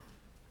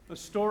A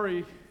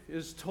story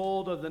is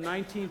told of the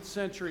 19th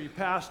century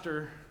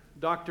pastor,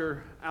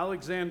 Dr.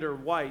 Alexander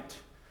White,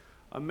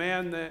 a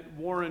man that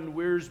Warren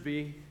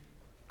Wiersbe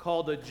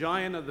called a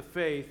giant of the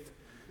faith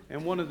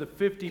and one of the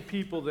 50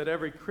 people that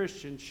every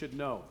Christian should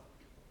know.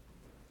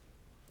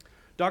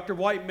 Dr.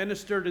 White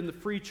ministered in the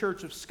Free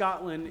Church of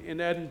Scotland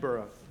in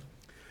Edinburgh.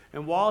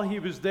 And while he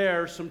was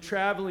there, some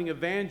traveling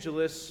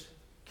evangelists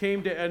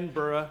came to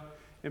Edinburgh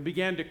and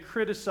began to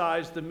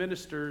criticize the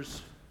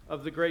ministers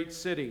of the great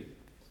city.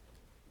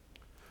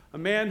 A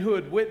man who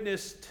had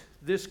witnessed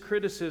this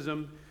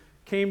criticism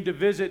came to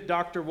visit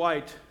Dr.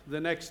 White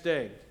the next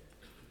day.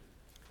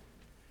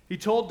 He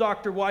told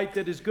Dr. White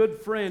that his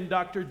good friend,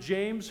 Dr.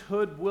 James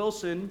Hood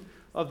Wilson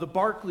of the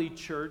Barclay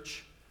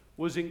Church,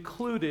 was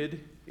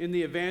included in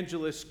the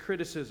evangelist's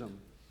criticism.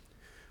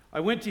 "I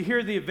went to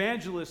hear the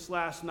evangelist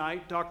last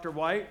night, Dr.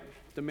 White,"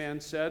 the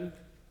man said.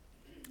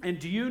 "And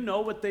do you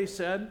know what they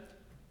said?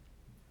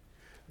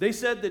 They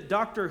said that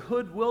Dr.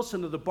 Hood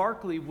Wilson of the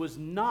Barclay was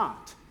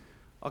not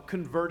a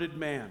converted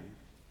man."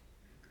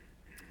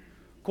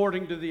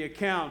 According to the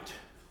account,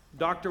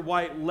 Dr.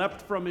 White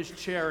leapt from his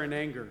chair in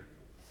anger.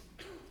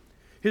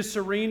 His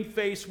serene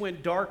face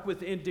went dark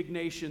with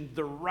indignation.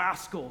 "The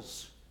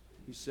rascals,"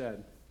 he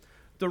said.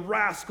 "The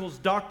rascals,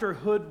 Dr.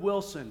 Hood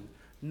Wilson,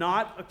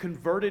 not a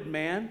converted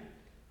man?"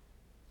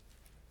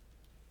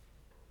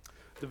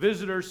 The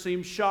visitors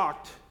seemed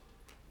shocked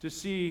to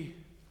see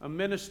a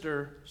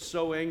minister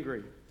so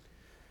angry.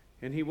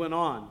 And he went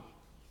on.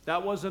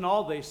 "That wasn't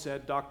all they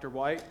said, Dr.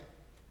 White.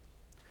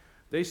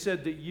 They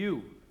said that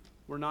you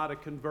were not a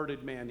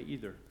converted man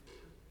either."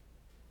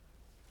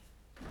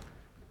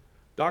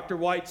 Dr.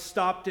 White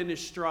stopped in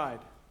his stride.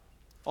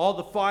 All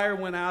the fire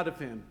went out of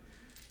him.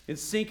 And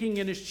sinking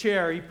in his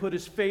chair, he put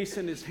his face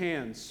in his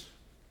hands.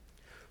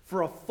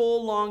 For a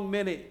full long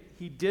minute,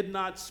 he did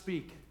not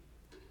speak.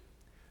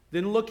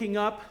 Then looking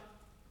up,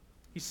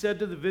 he said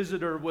to the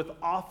visitor with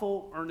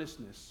awful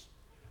earnestness,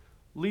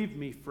 "Leave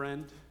me,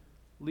 friend,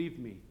 leave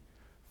me,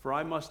 for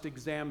I must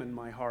examine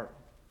my heart."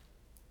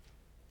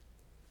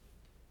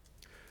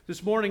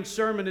 This morning's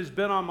sermon has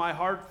been on my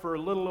heart for a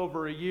little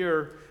over a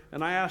year,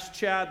 and I asked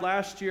Chad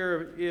last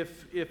year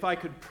if I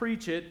could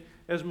preach it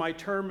as my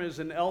term as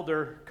an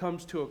elder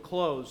comes to a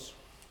close.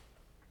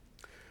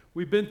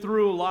 We've been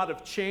through a lot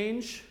of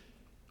change,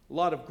 a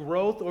lot of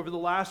growth over the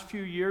last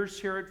few years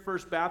here at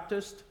First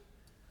Baptist.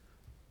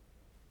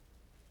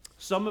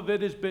 Some of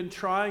it has been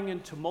trying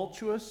and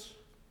tumultuous,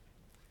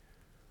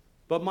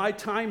 but my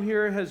time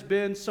here has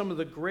been some of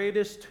the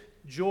greatest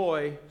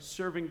joy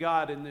serving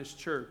God in this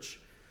church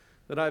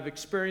that I've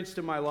experienced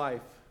in my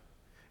life.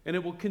 And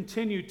it will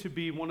continue to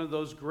be one of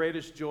those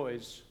greatest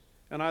joys.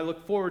 And I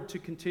look forward to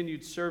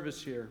continued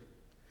service here.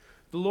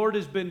 The Lord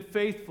has been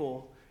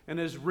faithful and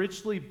has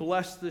richly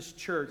blessed this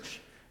church.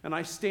 And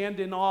I stand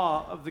in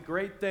awe of the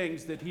great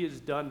things that He has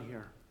done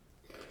here.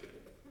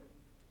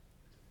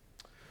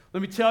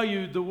 Let me tell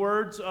you, the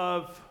words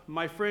of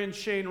my friend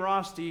Shane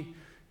Rosty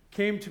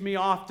came to me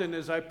often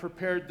as I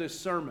prepared this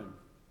sermon.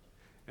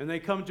 And they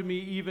come to me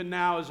even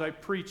now as I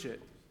preach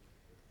it.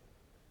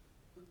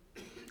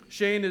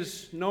 Shane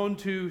is known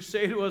to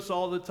say to us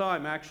all the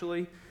time,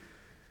 actually.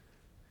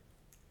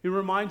 He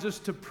reminds us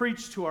to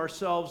preach to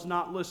ourselves,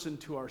 not listen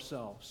to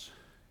ourselves.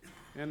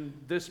 And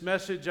this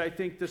message, I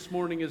think, this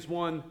morning is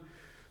one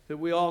that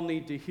we all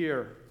need to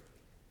hear.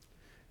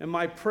 And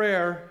my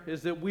prayer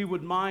is that we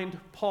would mind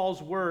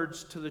Paul's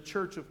words to the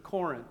church of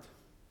Corinth.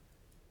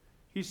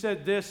 He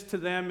said this to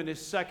them in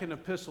his second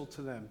epistle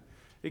to them: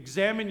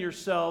 "Examine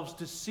yourselves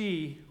to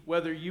see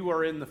whether you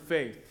are in the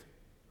faith."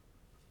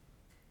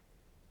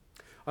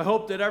 I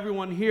hope that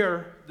everyone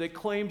here that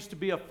claims to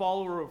be a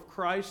follower of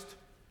Christ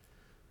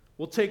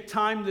will take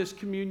time this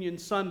Communion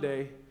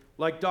Sunday,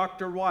 like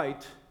Dr.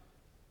 White,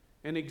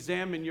 and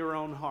examine your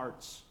own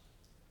hearts.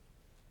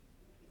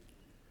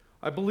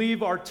 I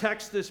believe our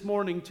text this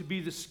morning to be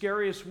the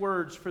scariest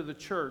words for the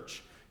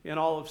church in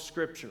all of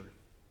Scripture.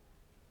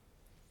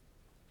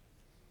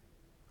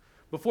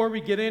 Before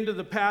we get into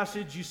the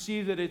passage, you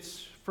see that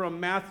it's from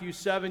Matthew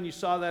 7. You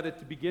saw that at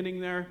the beginning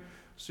there.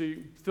 So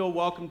you feel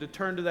welcome to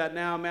turn to that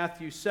now,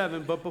 Matthew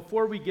 7. But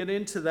before we get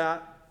into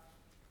that,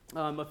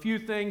 a few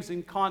things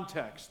in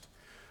context.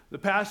 The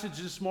passage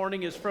this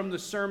morning is from the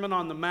Sermon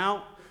on the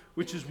Mount,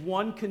 which is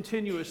one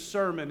continuous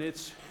sermon.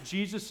 It's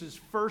Jesus'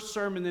 first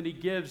sermon that He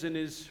gives in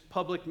His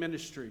public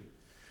ministry.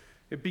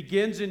 It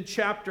begins in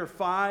chapter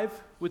 5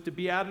 with the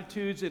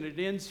Beatitudes, and it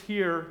ends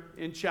here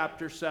in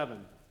chapter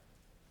 7.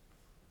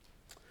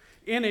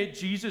 In it,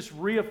 Jesus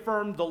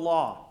reaffirmed the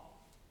law.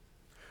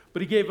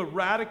 But He gave a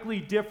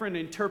radically different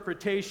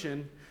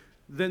interpretation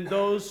than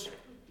those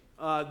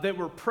that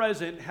were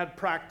present had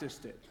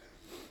practiced it.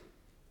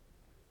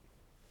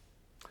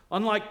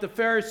 Unlike the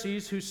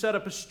Pharisees, who set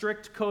up a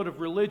strict code of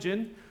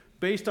religion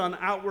based on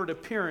outward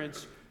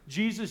appearance,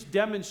 Jesus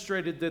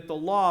demonstrated that the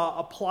law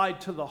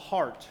applied to the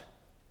heart.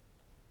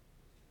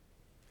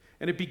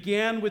 And it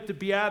began with the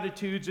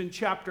Beatitudes in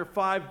chapter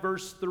 5,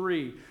 verse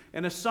 3.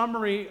 And a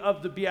summary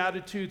of the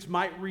Beatitudes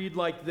might read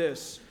like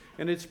this.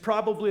 And it's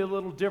probably a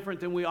little different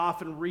than we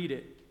often read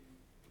it.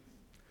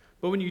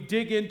 But when you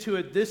dig into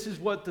it, this is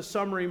what the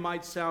summary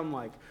might sound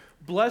like.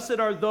 Blessed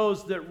are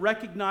those that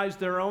recognize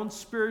their own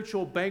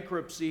spiritual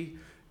bankruptcy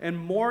and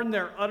mourn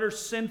their utter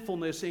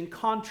sinfulness in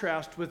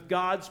contrast with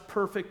God's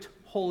perfect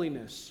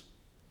holiness.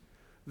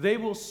 They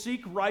will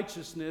seek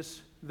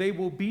righteousness, they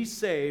will be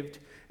saved,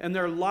 and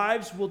their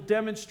lives will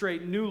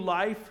demonstrate new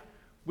life,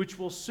 which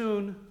will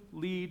soon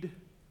lead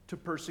to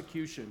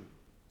persecution.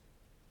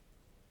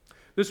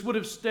 This would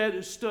have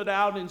stood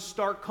out in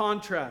stark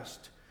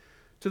contrast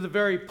to the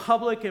very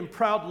public and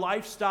proud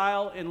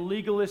lifestyle and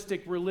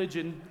legalistic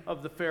religion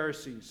of the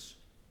Pharisees.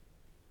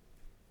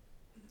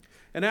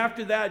 And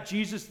after that,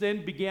 Jesus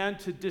then began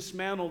to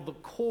dismantle the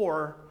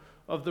core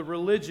of the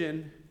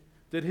religion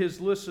that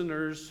his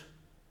listeners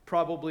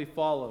probably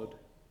followed.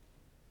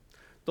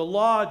 The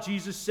law,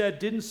 Jesus said,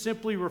 didn't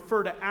simply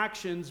refer to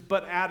actions,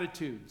 but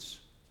attitudes.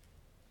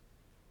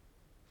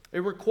 It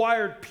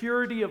required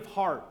purity of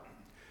heart.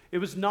 It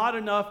was not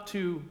enough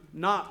to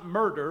not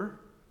murder.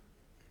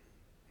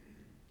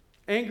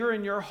 Anger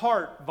in your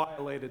heart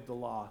violated the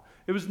law.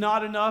 It was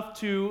not enough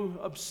to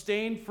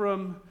abstain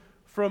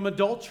from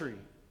adultery.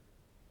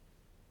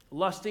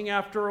 Lusting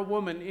after a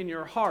woman in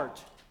your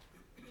heart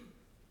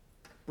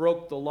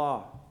broke the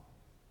law.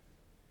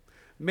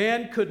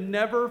 Man could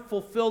never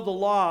fulfill the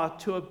law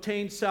to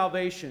obtain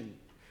salvation.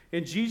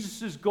 And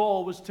Jesus'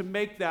 goal was to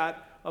make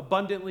that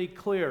abundantly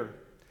clear.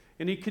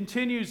 And he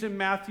continues in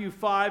Matthew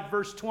 5,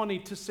 verse 20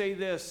 to say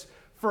this,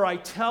 "For I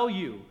tell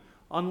you,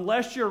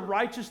 unless your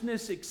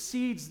righteousness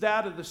exceeds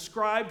that of the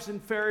scribes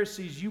and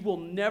Pharisees, you will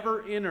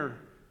never enter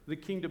the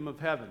kingdom of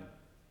heaven."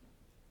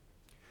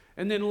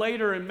 And then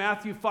later in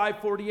Matthew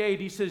 5:48,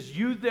 he says,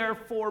 "You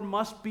therefore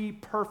must be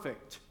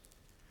perfect,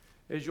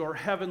 as your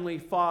heavenly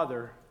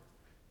Father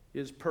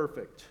is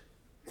perfect."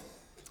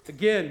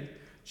 Again,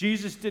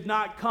 Jesus did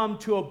not come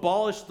to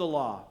abolish the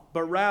law,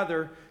 but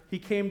rather he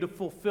came to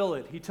fulfill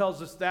it. He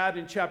tells us that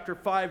in chapter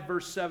 5,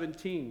 verse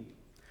 17.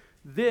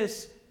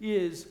 This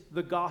is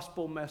the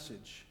gospel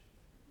message.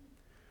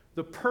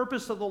 The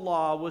purpose of the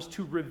law was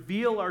to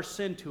reveal our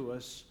sin to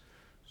us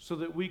so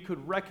that we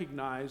could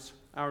recognize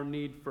our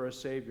need for a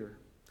Savior.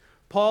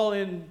 Paul,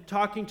 in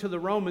talking to the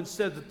Romans,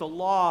 said that the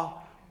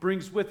law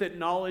brings with it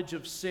knowledge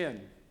of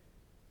sin.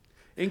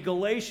 In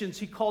Galatians,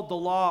 he called the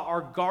law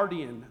our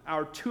guardian,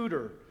 our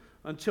tutor,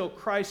 until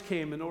Christ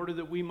came in order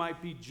that we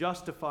might be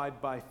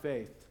justified by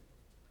faith.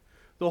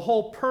 The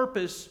whole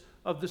purpose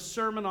of the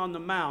Sermon on the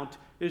Mount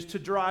is to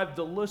drive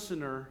the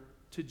listener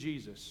to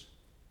Jesus.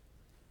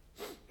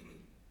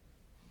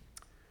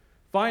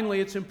 Finally,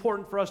 it's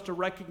important for us to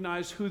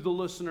recognize who the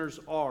listeners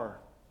are.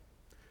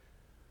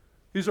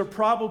 These are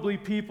probably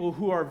people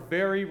who are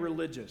very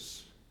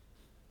religious.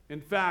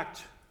 In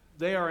fact,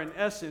 they are in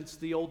essence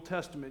the Old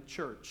Testament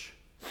church.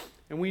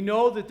 And we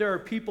know that there are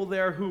people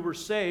there who were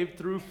saved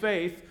through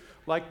faith,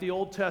 like the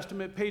Old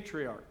Testament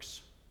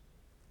patriarchs.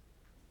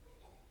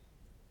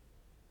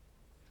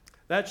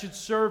 That should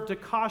serve to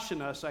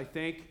caution us, I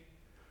think,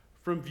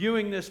 from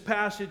viewing this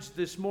passage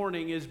this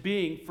morning as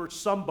being for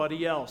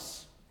somebody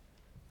else.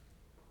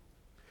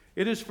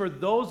 It is for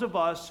those of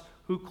us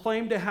who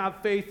claim to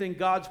have faith in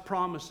God's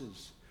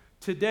promises.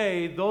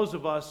 Today, those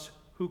of us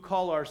who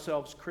call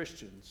ourselves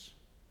Christians.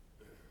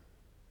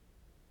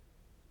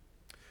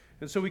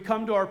 And so we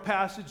come to our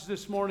passage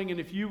this morning,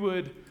 and if you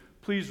would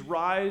please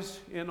rise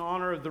in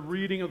honor of the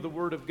reading of the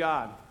Word of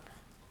God.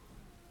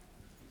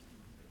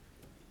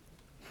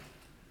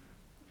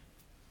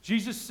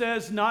 Jesus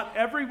says, "Not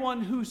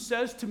everyone who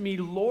says to me,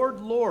 'Lord,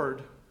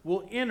 Lord,'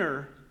 will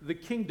enter the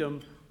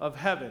kingdom of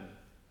heaven,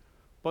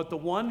 but the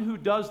one who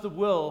does the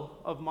will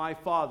of my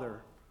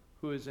Father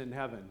who is in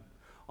heaven.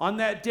 On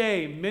that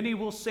day, many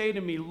will say to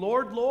me,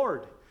 'Lord,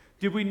 Lord,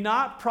 did we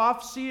not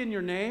prophesy in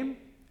your name,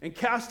 and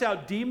cast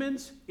out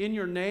demons in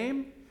your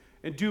name,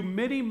 and do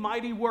many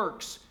mighty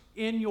works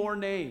in your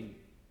name?'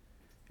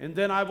 And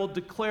then I will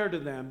declare to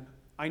them,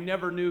 'I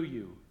never knew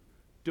you.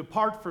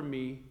 Depart from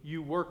me,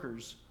 you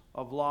workers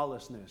of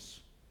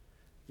lawlessness.'"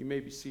 You may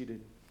be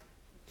seated.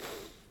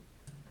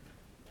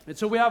 And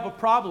so we have a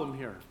problem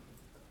here.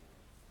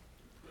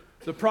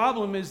 The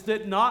problem is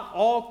that not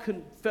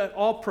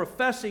all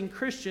professing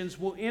Christians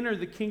will enter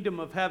the kingdom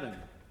of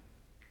heaven.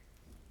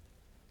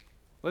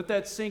 Let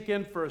that sink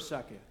in for a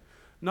second.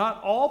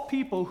 Not all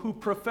people who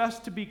profess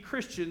to be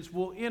Christians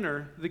will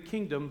enter the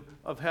kingdom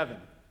of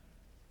heaven.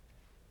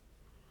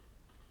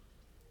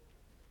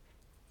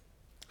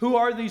 Who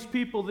are these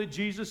people that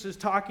Jesus is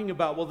talking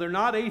about? Well, they're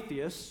not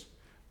atheists,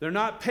 they're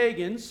not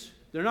pagans,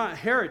 they're not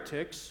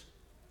heretics,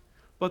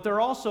 but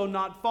they're also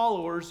not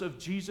followers of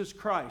Jesus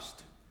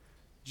Christ.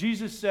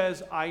 Jesus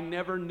says, "I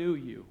never knew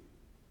you."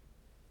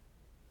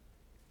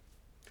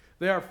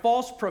 They are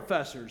false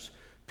professors,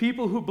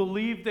 people who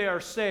believe they are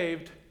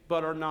saved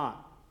but are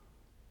not.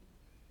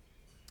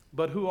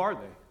 But who are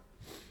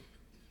they?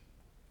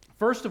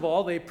 First of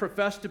all, they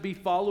profess to be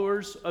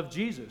followers of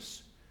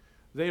Jesus.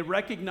 They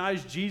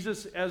recognize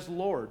Jesus as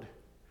Lord.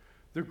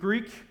 The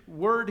Greek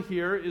word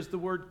here is the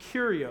word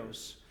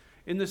Kyrios.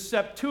 In the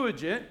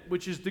Septuagint,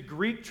 which is the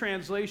Greek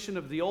translation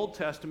of the Old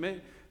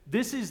Testament,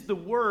 This is the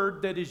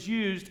word that is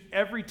used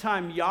every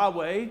time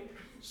Yahweh,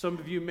 some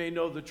of you may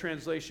know the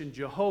translation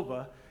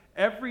Jehovah,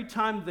 every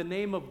time the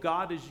name of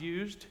God is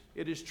used,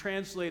 it is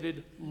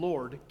translated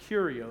Lord,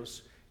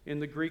 Kyrios, in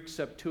the Greek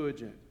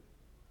Septuagint.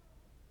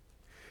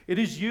 It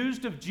is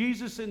used of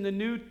Jesus in the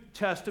New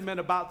Testament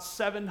about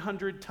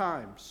 700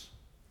 times.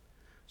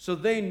 So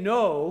they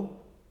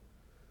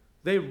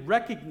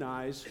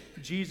recognize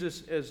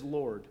Jesus as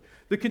Lord.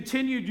 The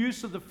continued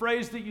use of the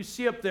phrase that you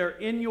see up there,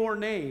 in your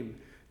name,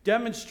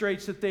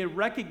 demonstrates that they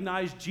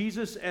recognize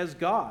Jesus as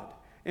God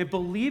and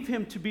believe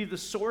him to be the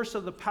source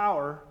of the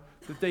power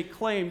that they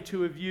claim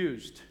to have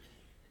used.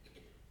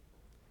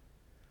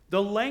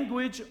 The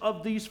language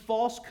of these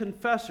false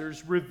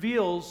confessors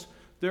reveals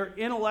their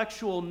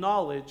intellectual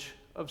knowledge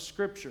of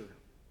Scripture.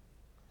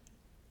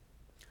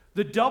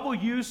 The double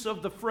use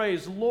of the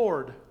phrase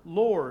Lord,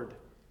 Lord,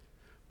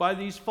 by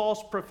these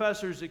false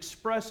professors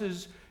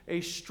expresses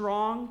a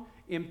strong,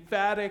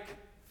 emphatic,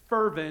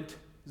 fervent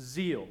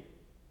zeal.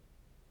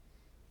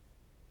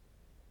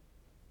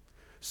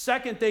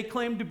 Second, they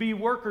claim to be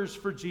workers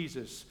for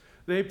Jesus.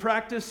 They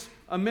practice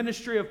a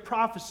ministry of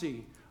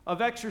prophecy,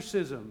 of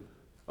exorcism,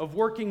 of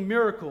working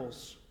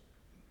miracles.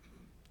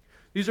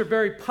 These are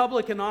very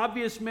public and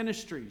obvious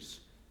ministries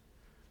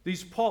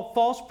these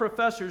false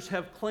professors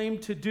have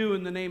claimed to do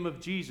in the name of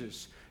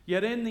Jesus.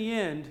 Yet in the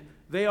end,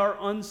 they are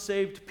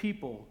unsaved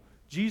people.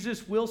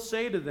 Jesus will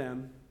say to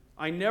them,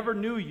 I never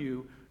knew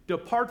you.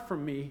 Depart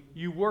from me,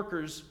 you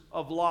workers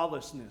of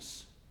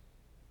lawlessness.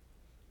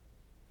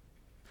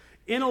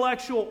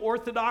 Intellectual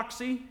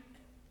orthodoxy,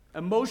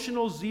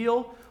 emotional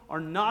zeal are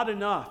not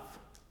enough.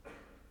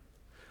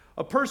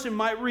 A person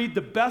might read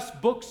the best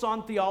books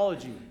on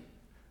theology.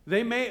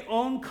 They may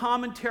own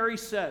commentary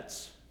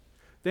sets.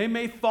 They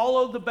may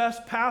follow the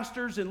best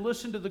pastors and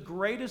listen to the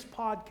greatest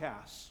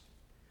podcasts.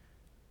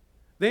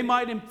 They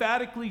might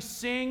emphatically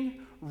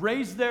sing,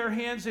 raise their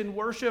hands in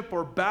worship,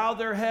 or bow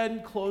their head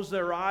and close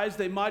their eyes.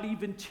 They might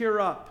even tear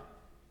up.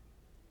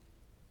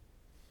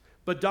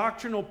 But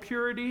doctrinal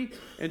purity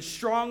and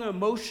strong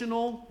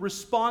emotional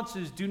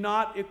responses do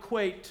not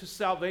equate to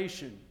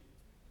salvation.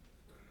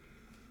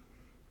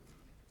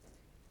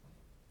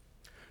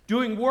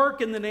 Doing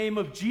work in the name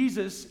of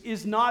Jesus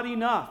is not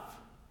enough.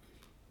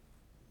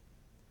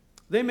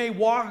 They may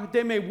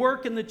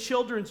work in the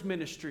children's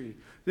ministry.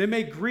 They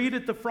may greet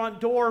at the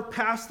front door,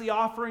 pass the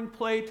offering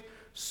plate,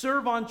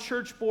 serve on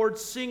church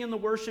boards, sing in the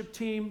worship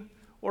team,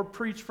 or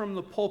preach from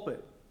the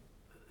pulpit.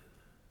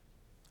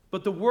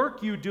 But the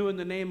work you do in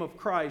the name of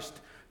Christ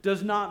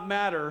does not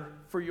matter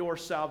for your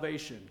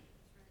salvation.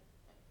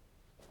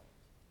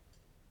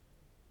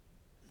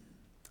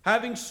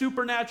 Having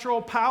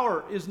supernatural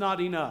power is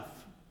not enough.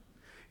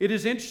 It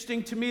is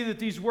interesting to me that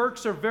these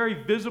works are very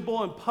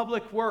visible and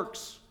public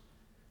works.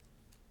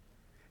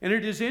 And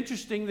it is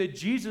interesting that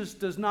Jesus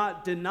does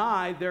not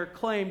deny their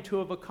claim to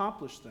have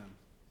accomplished them.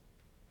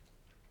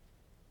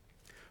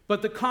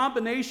 But the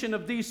combination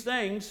of these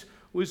things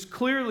was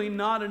clearly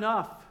not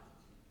enough.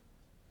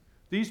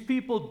 These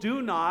people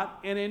do not,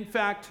 and in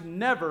fact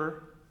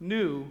never,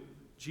 knew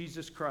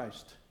Jesus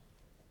Christ.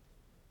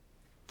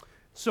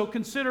 So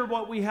consider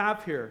what we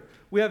have here.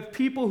 We have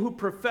people who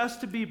profess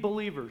to be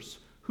believers,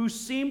 who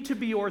seem to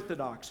be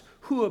orthodox,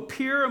 who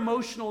appear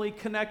emotionally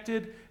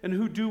connected, and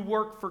who do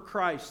work for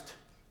Christ.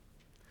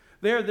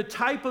 They are the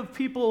type of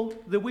people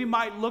that we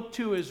might look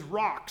to as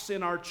rocks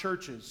in our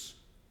churches.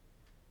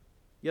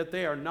 Yet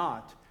they are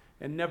not,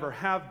 and never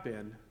have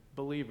been,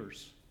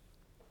 believers.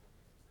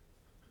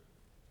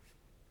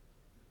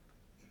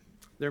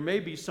 There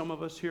may be some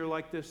of us here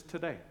like this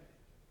today.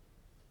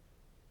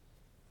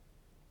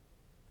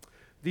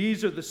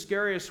 These are the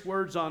scariest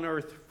words on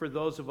earth for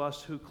those of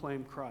us who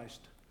claim Christ.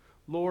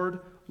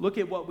 Lord, look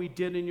at what we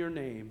did in your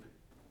name.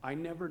 I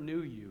never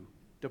knew you.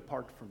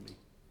 Depart from me.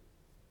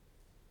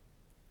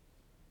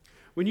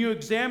 When you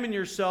examine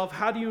yourself,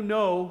 how do you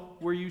know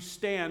where you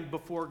stand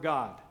before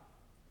God?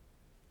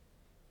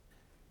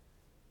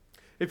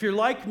 If you're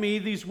like me,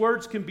 these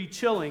words can be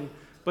chilling,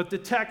 but the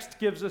text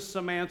gives us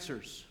some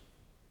answers.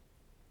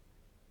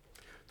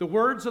 The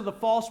words of the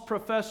false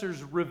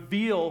professors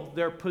reveal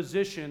their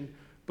position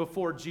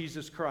before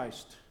Jesus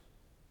Christ.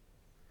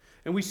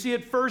 And we see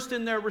it first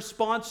in their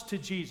response to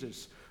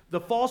Jesus. The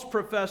false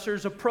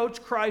professors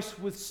approach Christ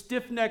with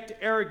stiff-necked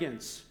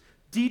arrogance,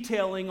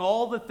 detailing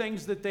all the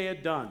things that they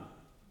had done.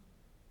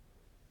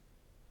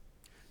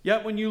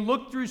 Yet when you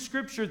look through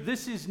Scripture,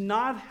 this is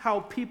not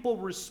how people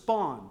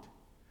respond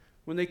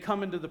when they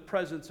come into the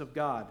presence of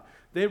God.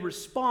 They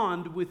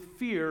respond with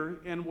fear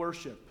and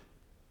worship.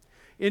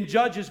 In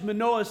Judges,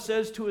 Manoah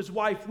says to his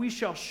wife, "We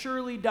shall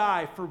surely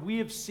die, for we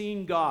have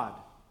seen God."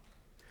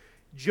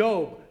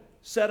 Job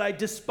said, "I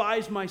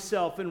despise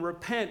myself and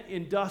repent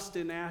in dust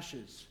and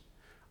ashes."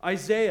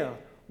 Isaiah,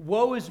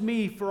 "Woe is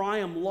me, for I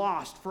am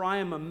lost, for I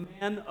am a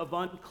man of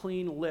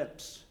unclean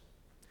lips."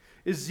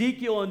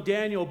 Ezekiel and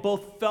Daniel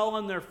both fell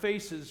on their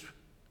faces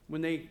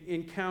when they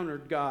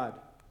encountered God.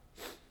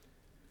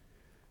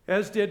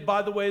 As did,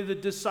 by the way, the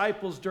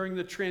disciples during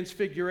the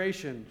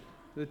Transfiguration.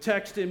 The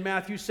text in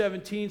Matthew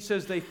 17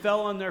 says they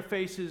fell on their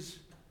faces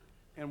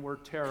and were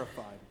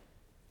terrified.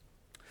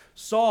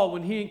 Saul,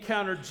 when he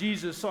encountered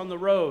Jesus on the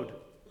road,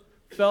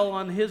 fell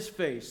on his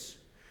face.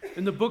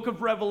 In the book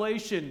of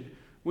Revelation,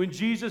 when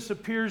Jesus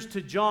appears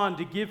to John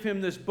to give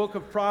him this book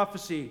of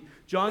prophecy,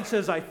 John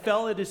says, I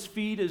fell at his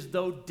feet as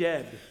though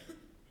dead.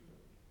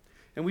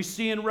 And we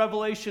see in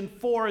Revelation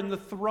 4 in the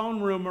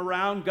throne room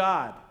around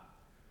God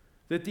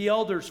that the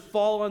elders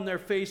fall on their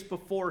face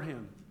before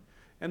him.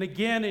 And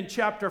again in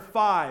chapter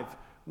 5,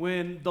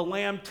 when the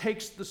Lamb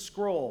takes the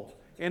scroll.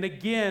 And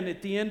again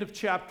at the end of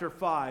chapter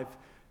 5,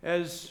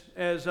 as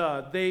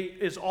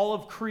all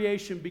of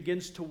creation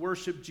begins to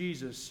worship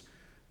Jesus,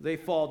 they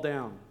fall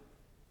down.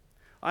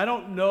 I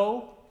don't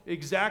know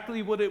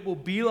exactly what it will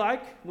be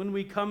like when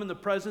we come in the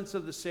presence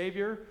of the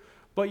Savior,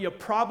 but you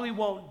probably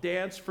won't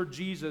dance for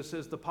Jesus,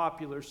 as the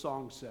popular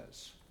song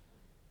says.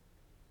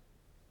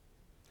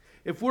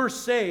 If we're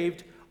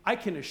saved, I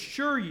can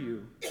assure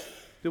you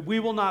that we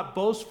will not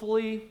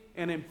boastfully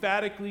and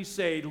emphatically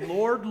say,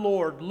 Lord,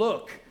 Lord,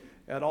 look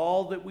at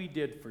all that we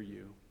did for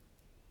you.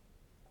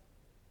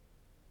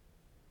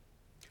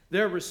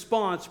 Their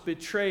response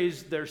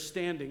betrays their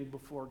standing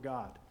before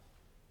God.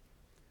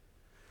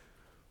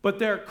 But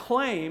their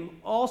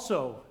claim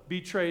also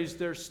betrays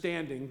their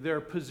standing,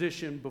 their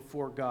position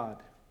before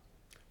God.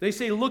 They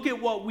say, look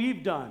at what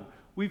we've done.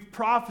 We've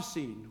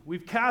prophesied.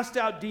 We've cast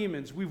out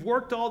demons. We've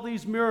worked all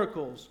these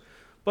miracles.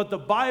 But the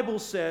Bible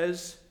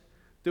says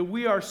that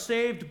we are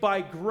saved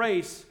by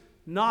grace,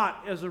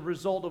 not as a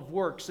result of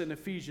works, in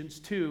Ephesians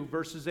 2,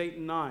 verses 8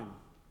 and 9.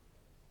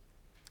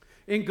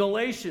 In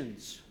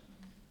Galatians,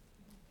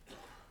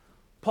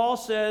 Paul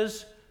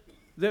says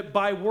that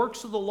by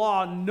works of the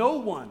law, no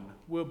one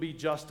will be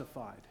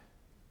justified.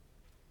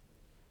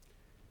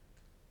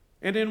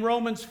 And in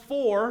Romans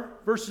 4,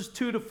 verses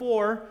 2 to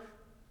 4,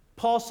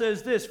 Paul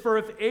says this, for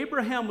if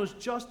Abraham was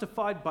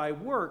justified by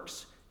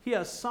works, he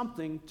has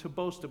something to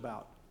boast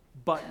about,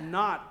 but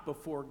not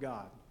before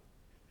God.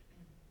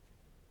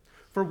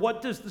 For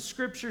what does the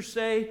scripture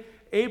say?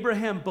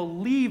 Abraham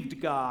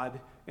believed God,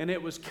 and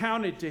it was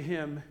counted to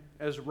him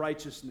as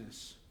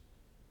righteousness.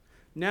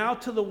 Now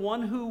to the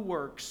one who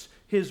works,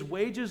 his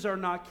wages are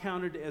not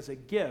counted as a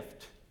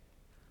gift,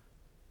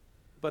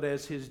 but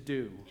as his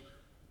due.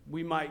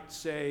 We might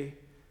say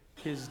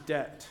his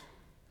debt.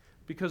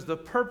 Because the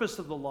purpose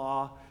of the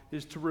law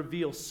is to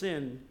reveal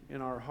sin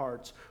in our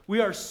hearts. We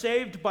are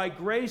saved by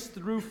grace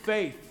through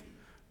faith,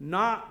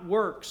 not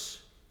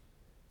works.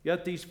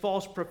 Yet these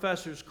false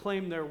professors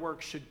claim their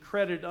works should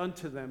credit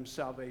unto them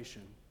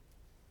salvation.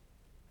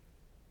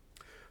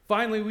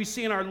 Finally, we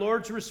see in our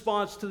Lord's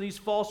response to these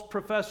false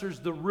professors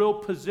the real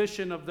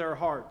position of their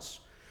hearts.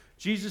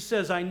 Jesus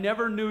says, I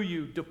never knew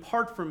you.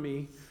 Depart from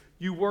me,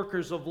 you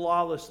workers of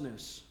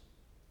lawlessness.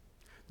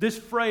 This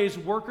phrase,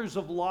 workers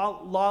of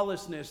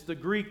lawlessness, the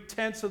Greek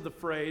tense of the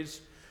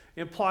phrase,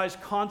 implies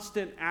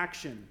constant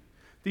action.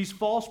 These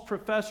false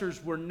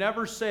professors were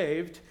never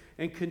saved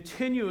and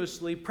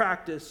continuously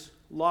practice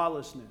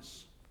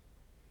lawlessness.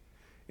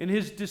 In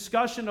his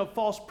discussion of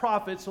false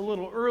prophets a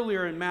little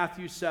earlier in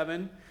Matthew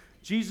 7,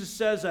 Jesus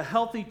says a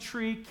healthy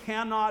tree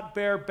cannot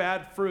bear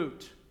bad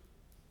fruit,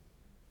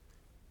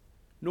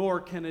 nor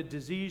can a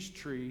diseased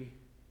tree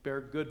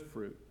bear good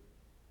fruit.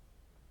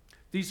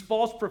 These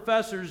false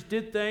professors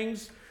did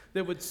things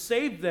that would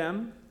save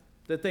them,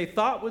 that they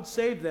thought would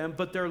save them,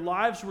 but their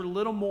lives were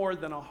little more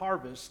than a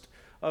harvest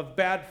of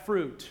bad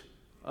fruit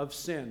of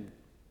sin.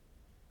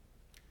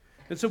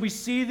 And so we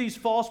see these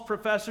false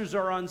professors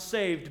are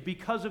unsaved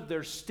because of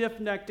their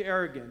stiff-necked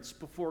arrogance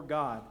before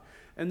God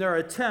and their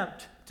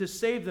attempt to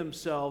save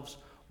themselves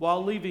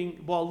while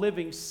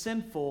living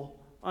sinful,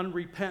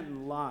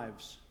 unrepentant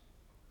lives.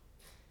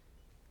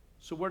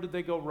 So where did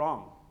they go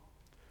wrong?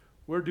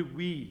 Where do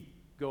we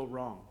go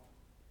wrong?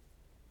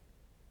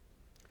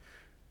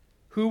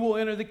 Who will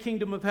enter the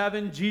kingdom of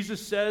heaven?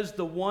 Jesus says,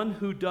 the one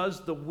who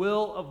does the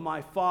will of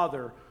my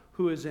Father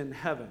who is in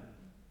heaven.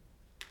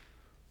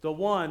 The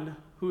one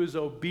who is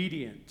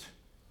obedient.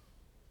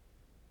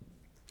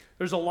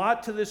 There's a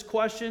lot to this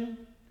question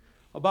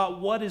about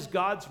what is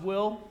God's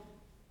will.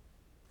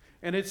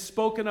 And it's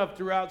spoken of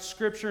throughout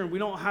Scripture, and we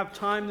don't have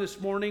time this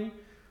morning.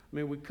 I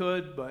mean, we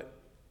could, but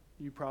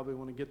you probably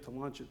want to get to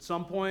lunch at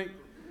some point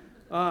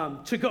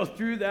to go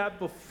through that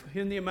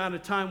in the amount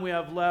of time we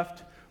have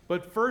left.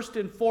 But first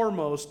and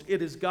foremost,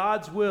 it is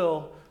God's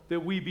will that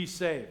we be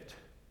saved.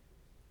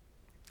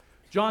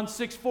 John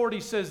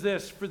 6:40 says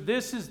this, for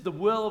this is the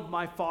will of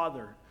my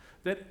Father,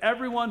 that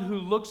everyone who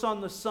looks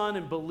on the Son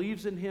and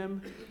believes in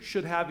him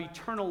should have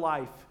eternal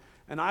life,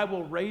 and I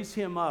will raise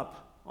him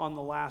up on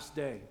the last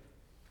day.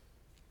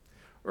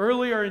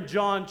 Earlier in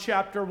John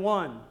chapter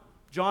 1,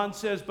 John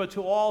says, but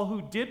to all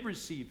who did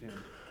receive him,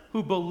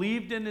 who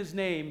believed in his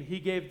name, he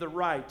gave the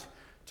right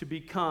to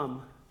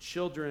become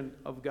children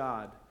of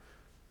God.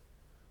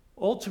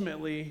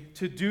 Ultimately,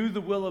 to do the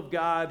will of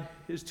God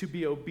is to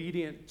be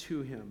obedient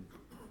to him.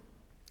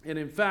 And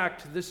in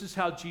fact, this is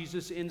how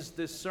Jesus ends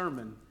this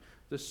sermon,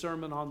 the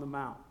Sermon on the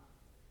Mount.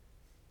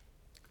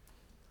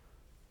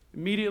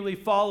 Immediately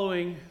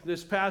following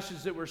this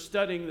passage that we're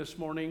studying this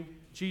morning,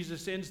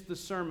 Jesus ends the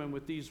sermon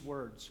with these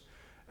words.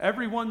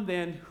 Everyone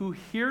then who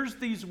hears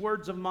these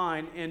words of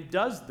mine and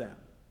does them,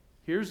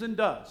 hears and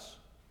does,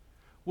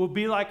 will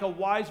be like a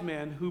wise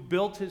man who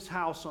built his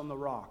house on the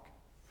rock.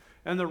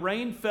 And the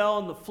rain fell,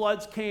 and the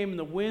floods came, and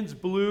the winds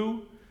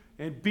blew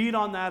and beat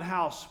on that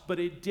house,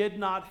 but it did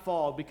not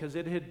fall because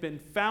it had been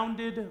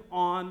founded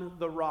on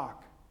the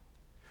rock.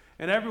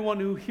 And everyone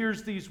who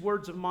hears these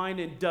words of mine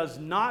and does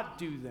not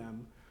do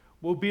them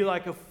will be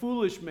like a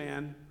foolish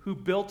man who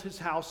built his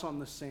house on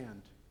the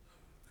sand.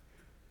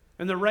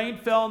 And the rain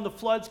fell, and the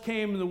floods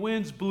came, and the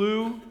winds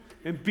blew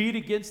and beat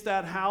against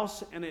that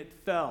house, and it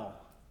fell.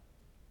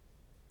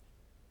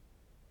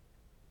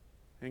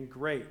 And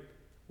great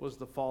was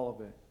the fall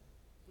of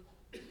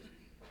it.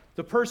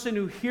 The person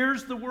who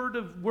hears the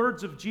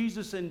words of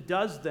Jesus and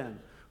does them,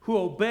 who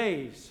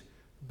obeys,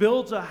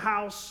 builds a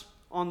house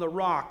on the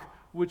rock,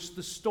 which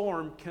the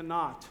storm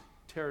cannot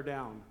tear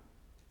down.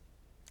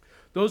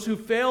 Those who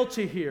fail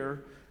to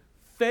hear,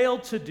 fail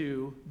to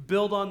do,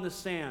 build on the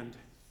sand,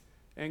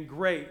 and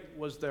great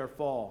was their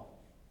fall.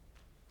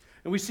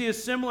 And we see a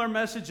similar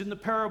message in the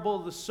parable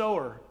of the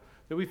sower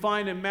that we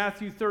find in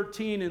Matthew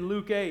 13 and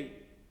Luke 8.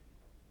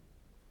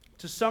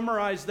 To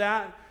summarize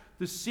that,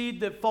 the seed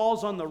that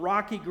falls on the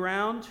rocky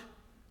ground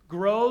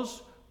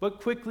grows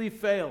but quickly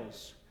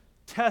fails.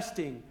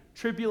 Testing,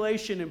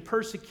 tribulation, and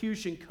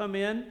persecution come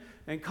in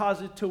and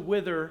cause it to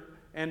wither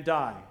and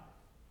die.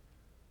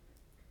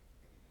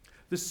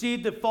 The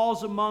seed that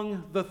falls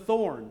among the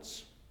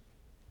thorns,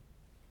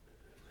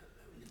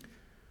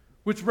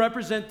 which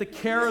represent the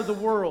care of the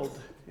world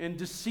and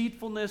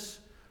deceitfulness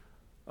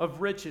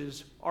of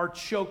riches, are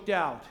choked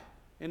out,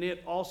 and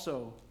it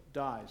also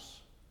dies.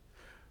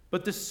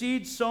 But the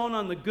seed sown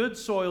on the good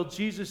soil,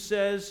 Jesus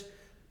says,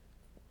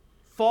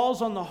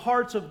 falls on the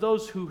hearts of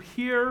those who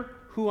hear,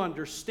 who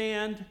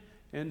understand,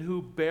 and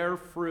who bear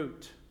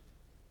fruit.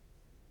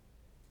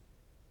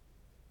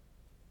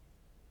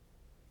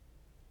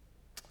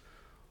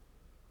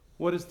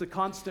 What is the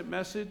constant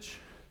message?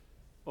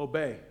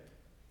 Obey.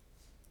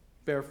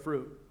 Bear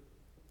fruit.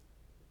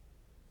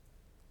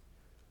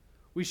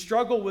 We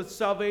struggle with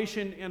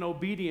salvation and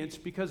obedience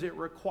because it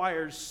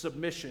requires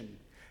submission.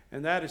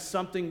 And that is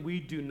something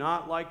we do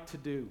not like to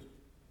do.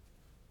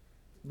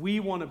 We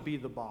want to be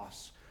the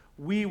boss.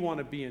 We want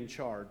to be in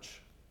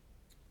charge.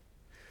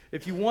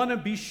 If you want to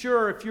be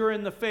sure if you're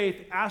in the faith,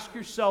 ask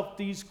yourself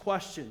these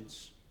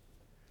questions.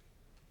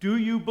 Do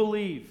you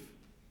believe?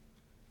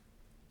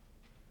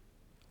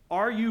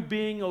 Are you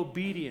being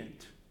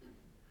obedient?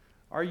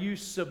 Are you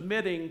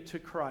submitting to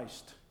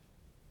Christ?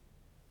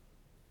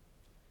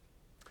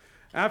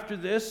 After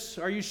this,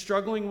 are you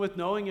struggling with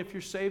knowing if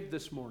you're saved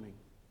this morning?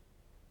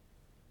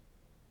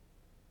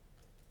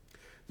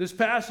 This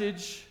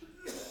passage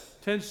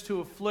tends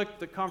to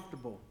afflict the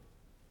comfortable.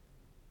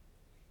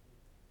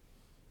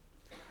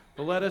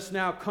 But let us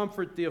now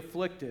comfort the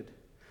afflicted.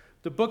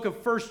 The book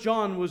of 1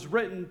 John was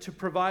written to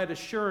provide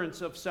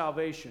assurance of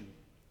salvation.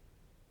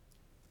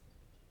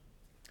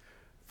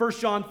 1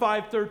 John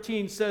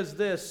 5:13 says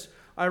this,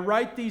 I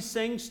write these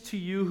things to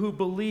you who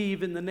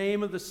believe in the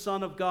name of the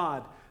Son of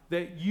God,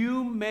 that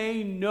you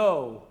may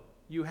know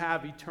you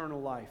have eternal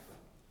life.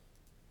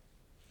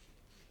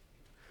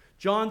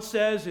 John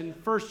says in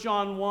 1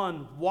 John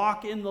 1,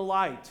 walk in the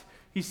light.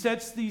 He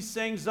sets these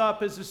things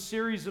up as a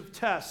series of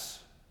tests.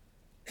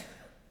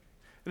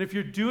 And if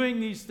you're doing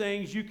these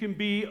things, you can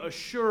be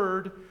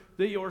assured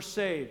that you're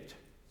saved.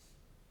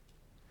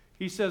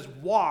 He says,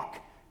 walk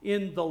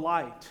in the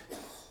light.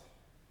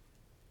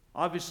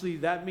 Obviously,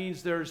 that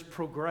means there's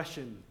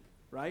progression,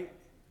 right?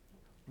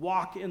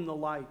 Walk in the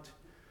light.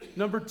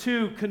 Number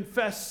 2,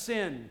 confess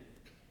sin.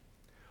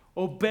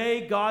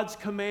 Obey God's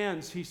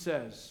commands, he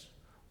says.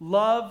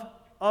 Love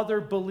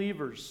other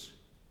believers.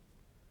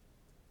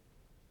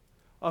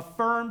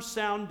 Affirm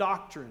sound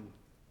doctrine.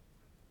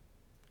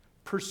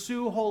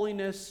 Pursue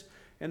holiness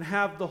and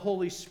have the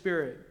Holy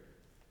Spirit.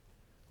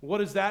 What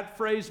does that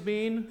phrase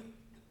mean?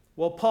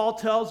 Well, Paul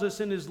tells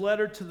us in his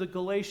letter to the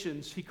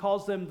Galatians, he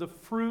calls them the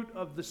fruit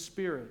of the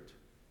Spirit.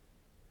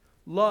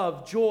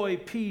 Love, joy,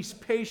 peace,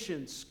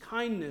 patience,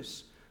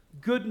 kindness,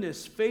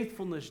 goodness,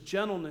 faithfulness,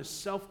 gentleness,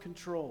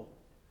 self-control.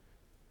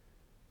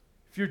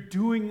 If you're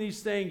doing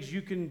these things,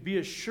 you can be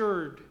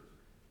assured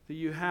that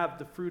you have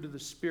the fruit of the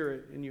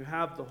Spirit and you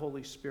have the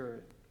Holy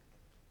Spirit.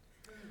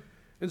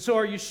 And so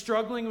are you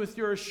struggling with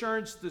your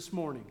assurance this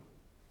morning?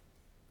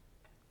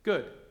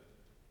 Good.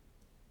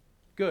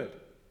 Good.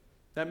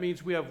 That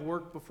means we have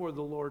work before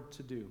the Lord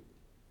to do.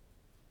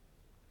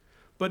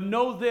 But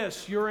know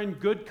this, you're in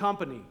good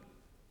company.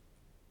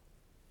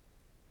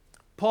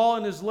 Paul,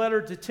 in his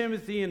letter to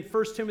Timothy in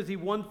 1 Timothy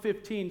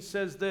 1:15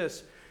 says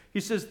this. He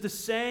says, the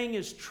saying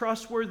is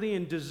trustworthy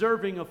and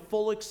deserving of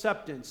full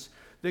acceptance,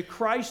 that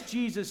Christ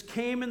Jesus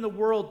came in the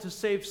world to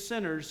save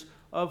sinners,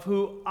 of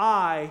who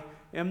I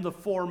am the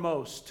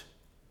foremost.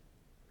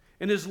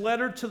 In his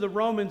letter to the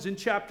Romans in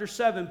chapter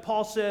 7,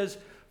 Paul says,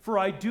 for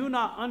I do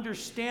not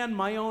understand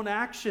my own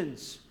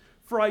actions,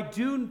 for I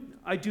do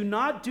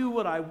not do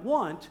what I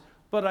want,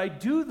 but I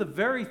do the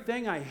very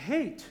thing I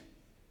hate.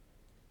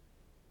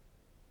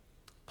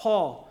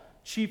 Paul,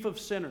 chief of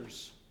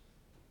sinners,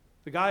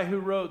 the guy who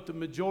wrote the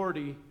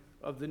majority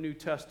of the New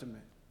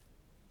Testament.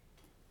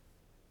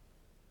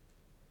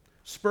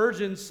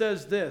 Spurgeon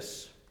says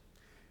this: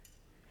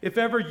 if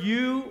ever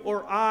you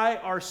or I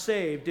are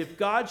saved, if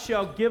God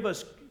shall give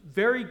us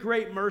very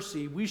great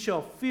mercy, we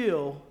shall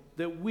feel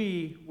that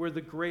we were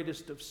the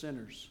greatest of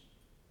sinners.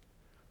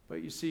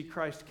 But you see,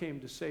 Christ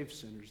came to save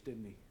sinners,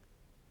 didn't he?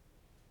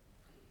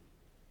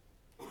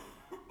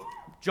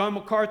 John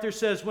MacArthur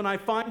says, when I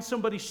find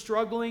somebody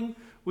struggling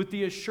with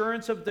the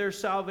assurance of their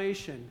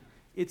salvation,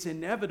 it's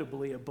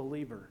inevitably a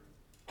believer.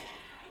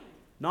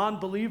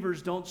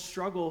 Non-believers don't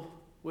struggle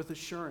with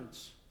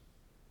assurance.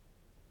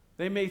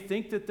 They may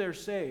think that they're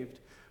saved,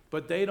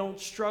 but they don't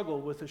struggle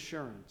with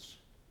assurance.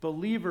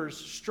 Believers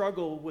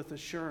struggle with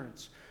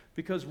assurance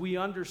because we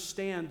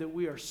understand that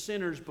we are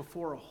sinners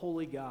before a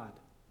holy God.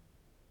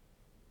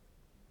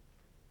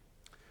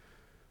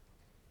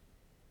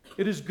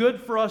 It is good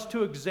for us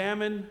to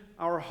examine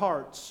our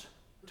hearts,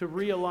 to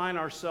realign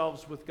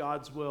ourselves with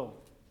God's will.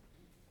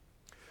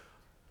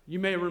 You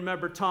may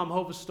remember Tom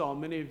Hovestall,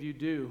 many of you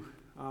do.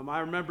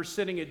 I remember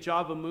sitting at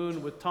Java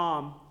Moon with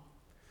Tom,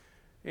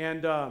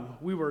 and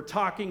we were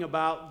talking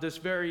about this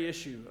very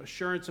issue,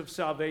 assurance of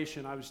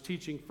salvation. I was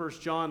teaching 1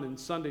 John in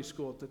Sunday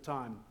school at the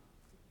time.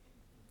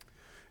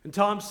 And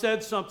Tom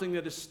said something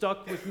that has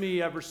stuck with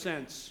me ever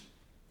since.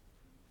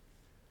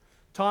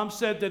 Tom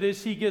said that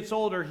as he gets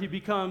older, he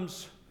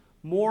becomes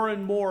more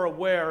and more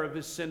aware of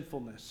his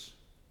sinfulness.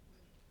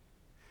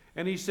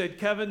 And he said,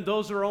 Kevin,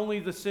 those are only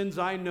the sins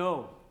I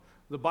know.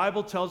 The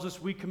Bible tells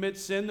us we commit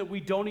sin that we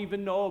don't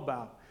even know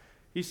about.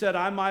 He said,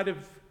 I might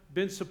have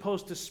been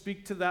supposed to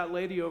speak to that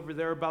lady over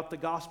there about the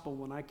gospel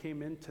when I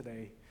came in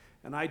today,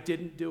 and I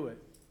didn't do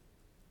it.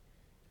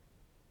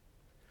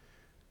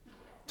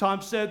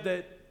 Tom said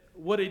that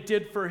what it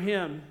did for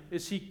him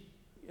is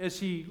as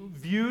he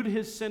viewed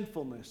his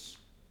sinfulness,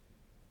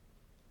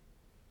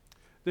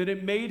 that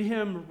it made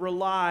him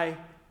rely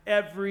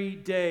every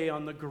day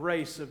on the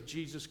grace of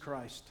Jesus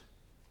Christ.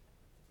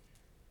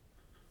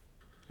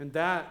 And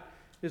that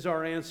is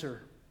our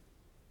answer.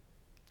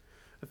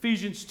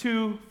 Ephesians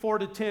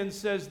 2:4-10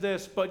 says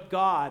this, but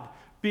God,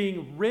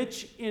 being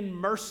rich in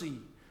mercy,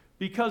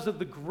 because of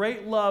the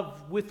great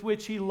love with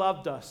which he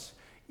loved us,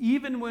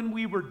 even when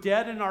we were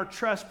dead in our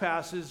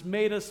trespasses,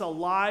 made us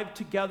alive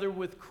together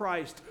with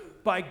Christ.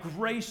 By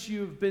grace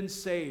you have been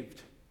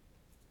saved.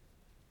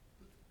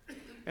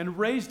 And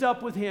raised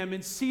up with him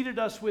and seated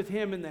us with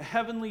him in the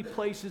heavenly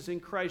places in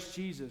Christ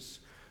Jesus,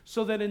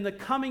 so that in the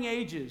coming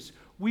ages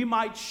we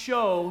might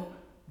show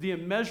the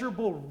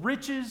immeasurable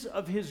riches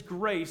of his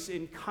grace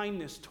in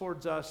kindness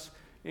towards us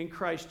in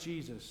Christ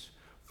Jesus.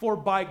 For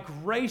by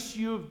grace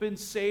you have been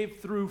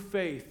saved through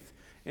faith,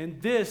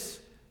 and this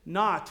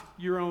not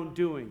your own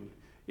doing.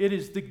 It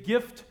is the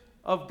gift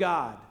of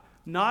God,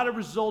 not a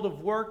result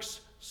of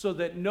works, so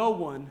that no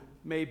one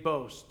may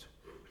boast.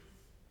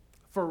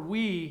 For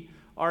we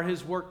are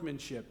his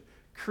workmanship,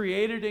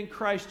 created in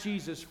Christ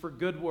Jesus for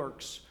good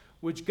works,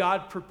 which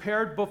God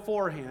prepared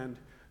beforehand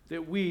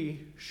that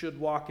we should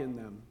walk in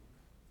them.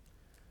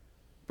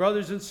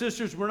 Brothers and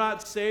sisters, we're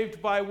not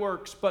saved by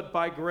works, but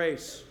by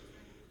grace.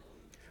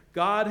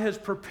 God has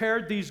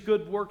prepared these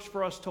good works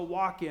for us to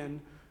walk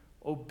in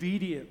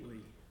obediently.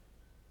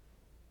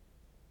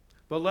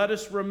 But let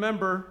us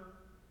remember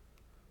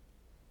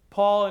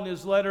Paul in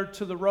his letter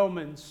to the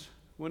Romans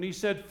when he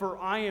said, for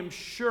I am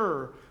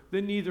sure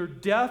that neither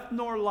death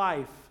nor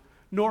life,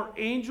 nor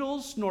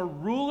angels, nor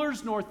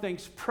rulers, nor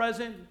things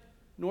present,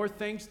 nor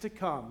things to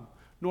come,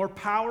 nor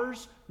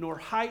powers, nor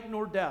height,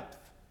 nor depth,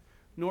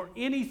 nor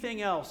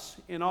anything else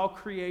in all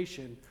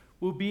creation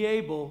will be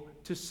able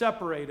to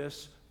separate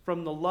us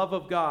from the love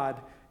of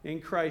God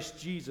in Christ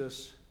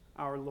Jesus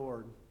our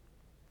Lord.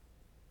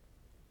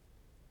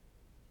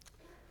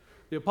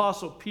 The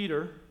Apostle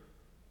Peter,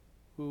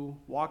 who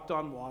walked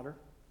on water,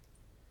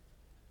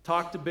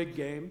 talked a big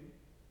game,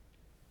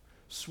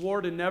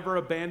 swore to never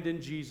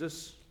abandon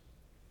Jesus.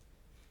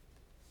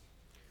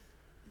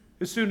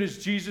 As soon as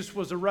Jesus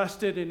was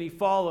arrested and he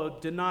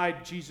followed,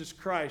 denied Jesus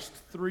Christ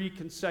 3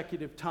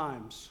 consecutive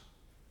times.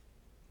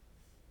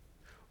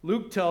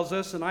 Luke tells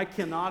us, and I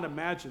cannot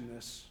imagine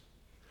this,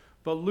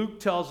 but Luke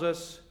tells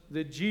us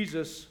that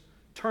Jesus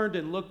turned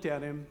and looked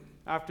at him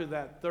after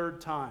that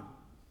 3rd time.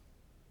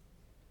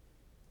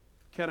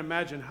 Can't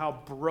imagine how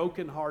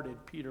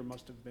brokenhearted Peter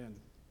must have been.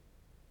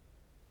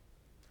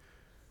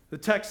 The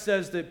text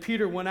says that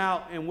Peter went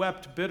out and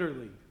wept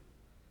bitterly.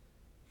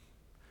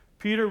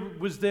 Peter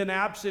was then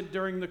absent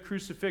during the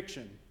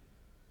crucifixion.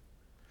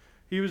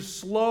 He was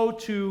slow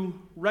to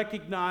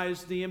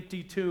recognize the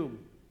empty tomb.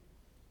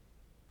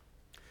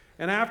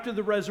 And after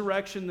the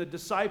resurrection, the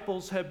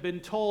disciples have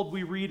been told,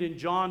 we read in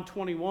John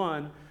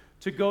 21,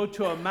 to go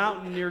to a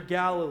mountain near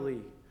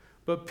Galilee.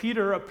 But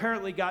Peter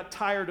apparently got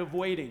tired of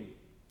waiting,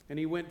 and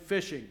he went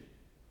fishing.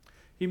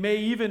 He may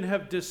even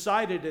have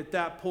decided at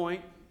that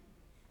point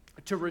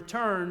to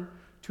return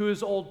to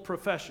his old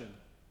profession.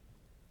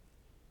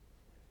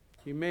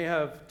 You may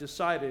have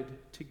decided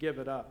to give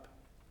it up.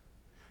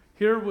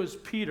 Here was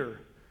Peter,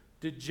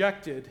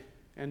 dejected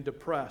and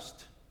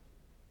depressed.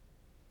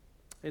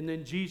 And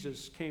then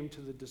Jesus came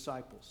to the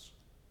disciples.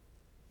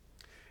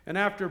 And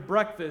after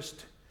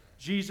breakfast,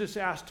 Jesus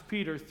asked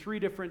Peter 3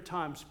 different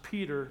times,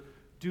 "Peter,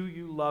 do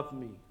you love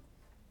me?"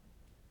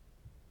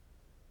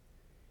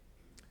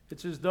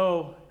 It's as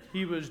though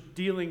he was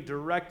dealing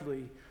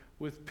directly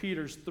with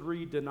Peter's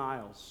 3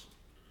 denials.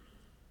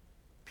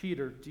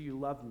 Peter, do you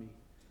love me?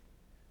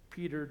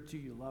 Peter, do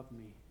you love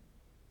me?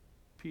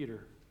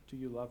 Peter, do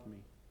you love me?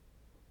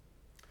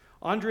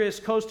 Andreas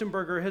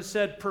Kostenberger has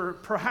said,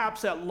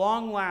 perhaps at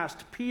long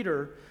last,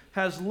 Peter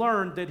has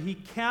learned that he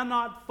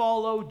cannot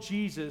follow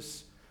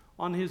Jesus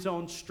on his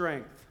own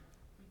strength.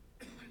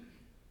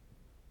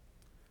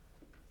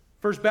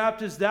 First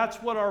Baptist,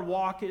 that's what our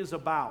walk is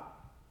about.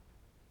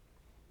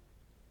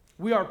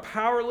 We are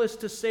powerless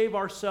to save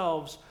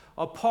ourselves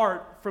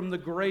apart from the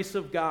grace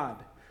of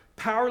God,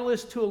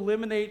 powerless to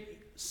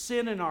eliminate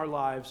sin in our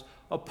lives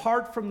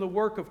apart from the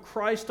work of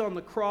Christ on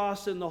the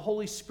cross and the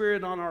Holy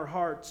Spirit on our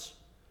hearts.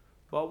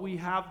 But we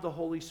have the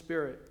Holy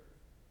Spirit.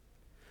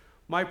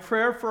 My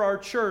prayer for our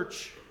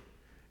church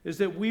is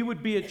that we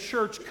would be a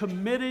church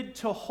committed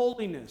to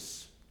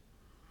holiness,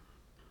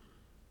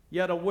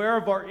 yet aware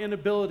of our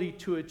inability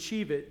to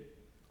achieve it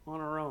on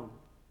our own.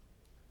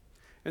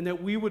 And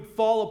that we would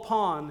fall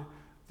upon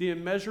the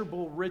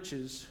immeasurable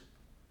riches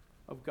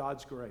of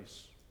God's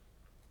grace.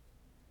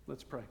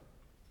 Let's pray.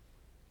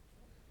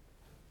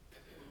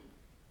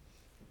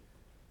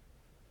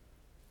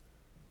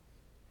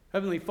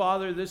 Heavenly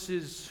Father, this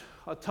is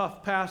a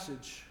tough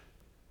passage.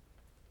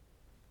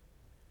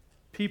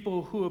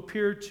 People who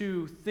appear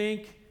to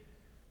think,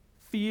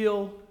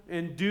 feel,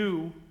 and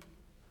do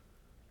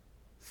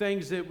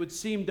things that would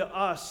seem to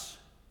us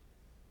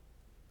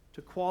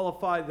to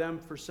qualify them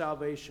for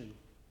salvation.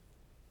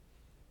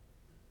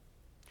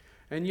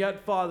 And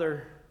yet,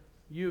 Father,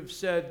 you have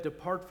said,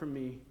 "Depart from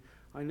me,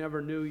 I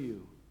never knew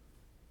you."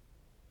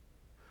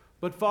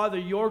 But Father,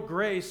 your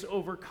grace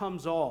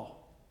overcomes all.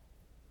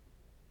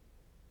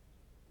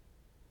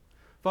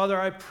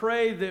 Father, I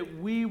pray that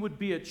we would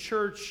be a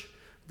church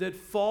that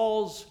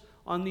falls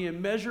on the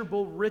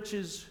immeasurable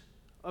riches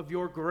of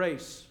your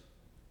grace.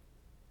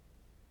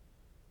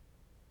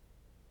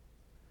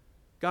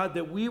 God,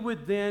 that we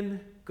would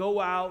then go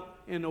out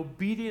and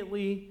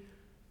obediently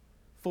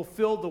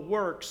fulfill the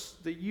works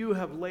that you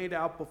have laid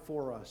out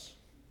before us.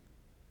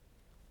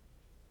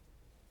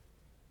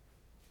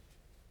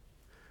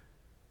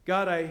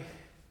 God, I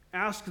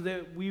ask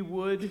that we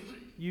would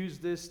use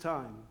this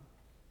time,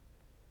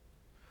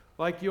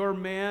 like your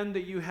man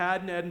that you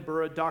had in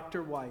Edinburgh,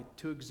 Dr. White,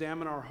 to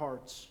examine our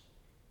hearts.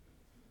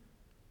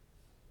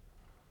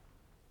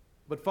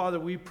 But Father,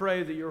 we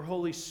pray that your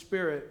Holy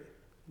Spirit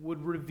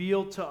would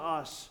reveal to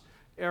us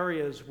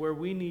areas where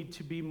we need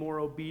to be more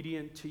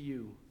obedient to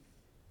you.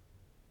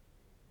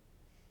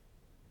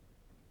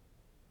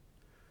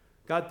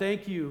 God,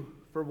 thank you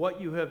for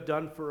what you have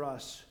done for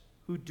us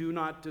who do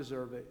not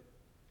deserve it.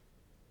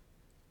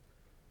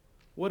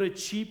 What a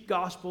cheap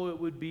gospel it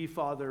would be,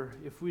 Father,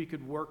 if we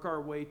could work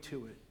our way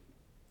to it.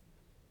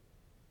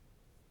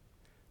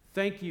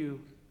 Thank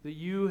you that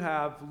you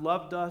have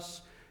loved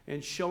us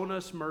and shown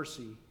us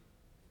mercy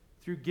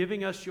through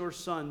giving us your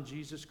Son,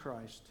 Jesus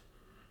Christ.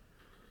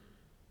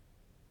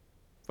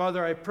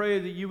 Father, I pray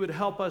that you would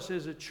help us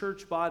as a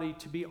church body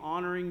to be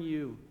honoring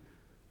you,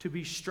 to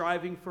be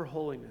striving for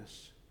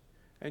holiness,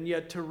 and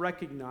yet to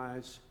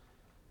recognize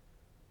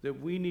that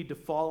we need to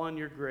fall on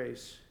your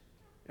grace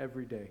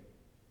every day.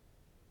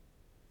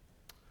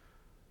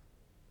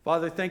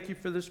 Father, thank you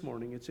for this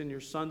morning. It's in your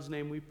Son's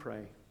name we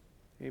pray.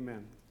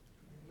 Amen.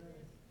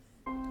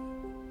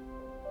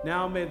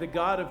 Now may the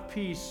God of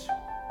peace,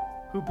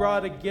 who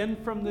brought again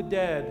from the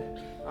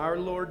dead our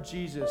Lord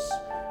Jesus,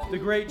 the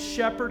great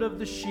shepherd of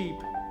the sheep,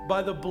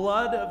 by the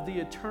blood of the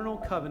eternal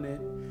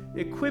covenant,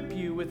 equip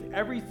you with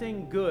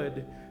everything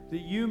good that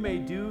you may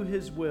do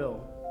his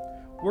will,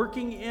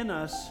 working in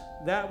us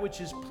that which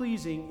is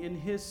pleasing in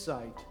his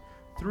sight,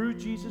 through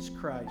Jesus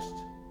Christ,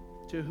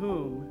 to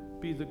whom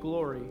be the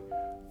glory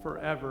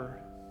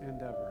forever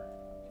and ever.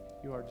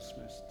 You are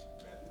dismissed.